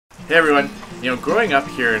Hey everyone, growing up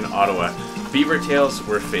here in Ottawa, BeaverTails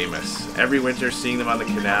were famous. Every winter seeing them on the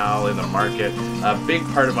canal, in the market. A big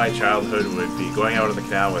part of my childhood would be going out on the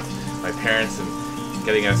canal with my parents and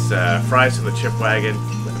getting us fries from the chip wagon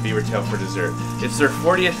with a beaver tail for dessert. It's their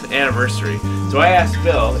 40th anniversary, so I asked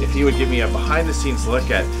Bill if he would give me a behind the scenes look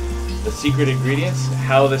at the secret ingredients,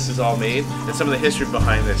 how this is all made, and some of the history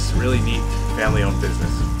behind this really neat family owned business.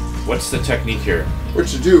 What's the technique here?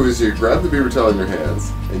 What you do is you grab the beaver tail in your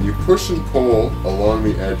hands and you push and pull along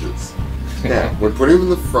the edges. Now, when putting them in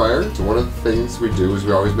the fryer, so one of the things we do is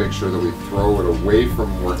we always make sure that we throw it away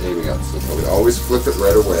from where we're aiming at. So we always flip it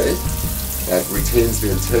right away. That retains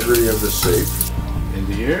the integrity of the shape.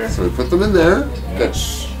 Into here. So we put them in there, get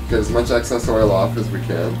as much excess oil off as we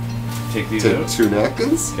can. Take these out. 2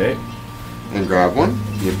 napkins. Okay. And grab one.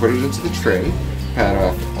 You put it into the tray, pat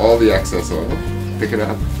off all the excess oil, pick it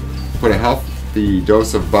up, put a healthy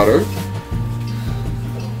dose of butter.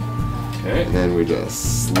 Okay. And then we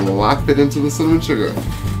just slap it into the cinnamon sugar.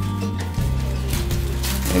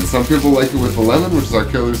 And some people like it with the lemon, which is our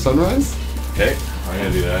killer sunrise. Okay, I'm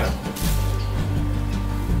gonna do that.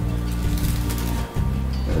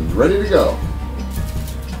 And ready to go.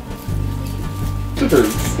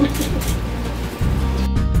 Cheers.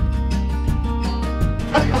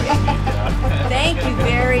 Thank you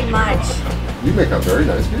very much. You make a very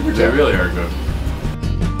nice beaver tail. They really are good.